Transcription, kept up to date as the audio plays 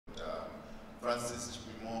Francis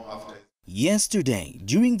should be more after. Yesterday,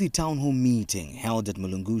 during the town hall meeting held at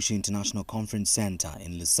Mulungushi International Conference Center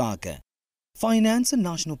in Lusaka, Finance and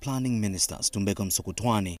National Planning Minister Stumbeko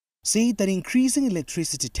Msokotwane said that increasing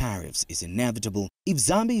electricity tariffs is inevitable if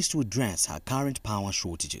Zambia is to address her current power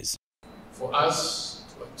shortages. For us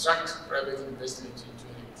to attract private investment into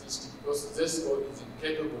electricity, because this law is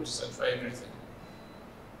incapable to satisfy everything,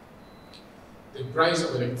 the price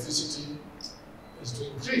of electricity is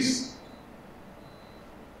to increase.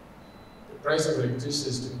 The price of electricity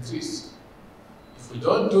is to increase. If we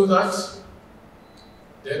don't do that,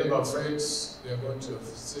 then I'm afraid we are going to have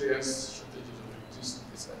serious shortages of electricity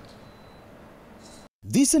in this country.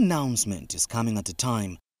 This announcement is coming at a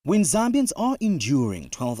time when Zambians are enduring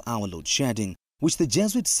 12-hour load shedding, which the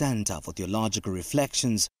Jesuit Center for Theological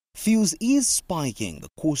Reflections feels is spiking the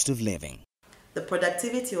cost of living. The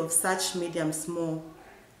productivity of such medium-small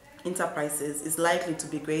enterprises is likely to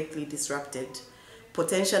be greatly disrupted,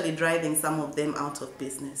 potentially driving some of them out of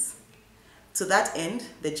business. To that end,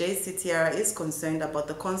 the JCTR is concerned about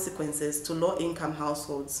the consequences to low-income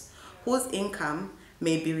households whose income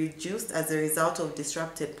may be reduced as a result of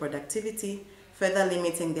disrupted productivity, further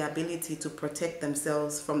limiting their ability to protect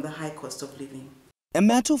themselves from the high cost of living. A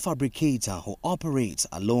metal fabricator who operates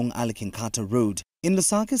along Alikinkata Road in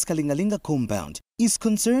Lusaka's Kalingalinga compound is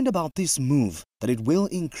concerned about this move, that it will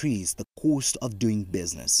increase the cost of doing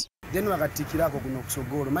business.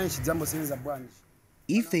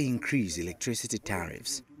 If they increase electricity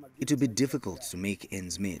tariffs, it will be difficult to make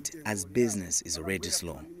ends meet as business is already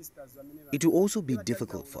slow. It will also be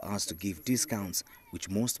difficult for us to give discounts which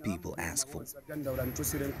most people ask for.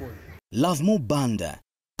 Lovemo Banda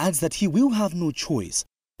adds that he will have no choice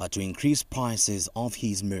but to increase prices of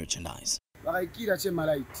his merchandise.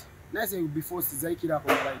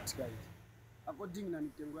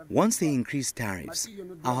 Once they increase tariffs,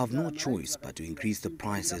 I'll have no choice but to increase the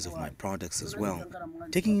prices of my products as well,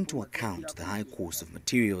 taking into account the high cost of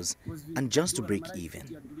materials and just to break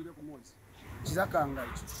even.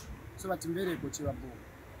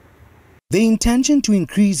 The intention to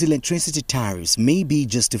increase electricity tariffs may be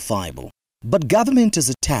justifiable, but government has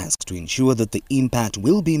a task to ensure that the impact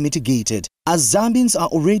will be mitigated, as Zambians are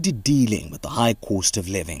already dealing with the high cost of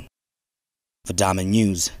living. For Diamond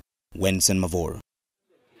News, Wenson Mavoro.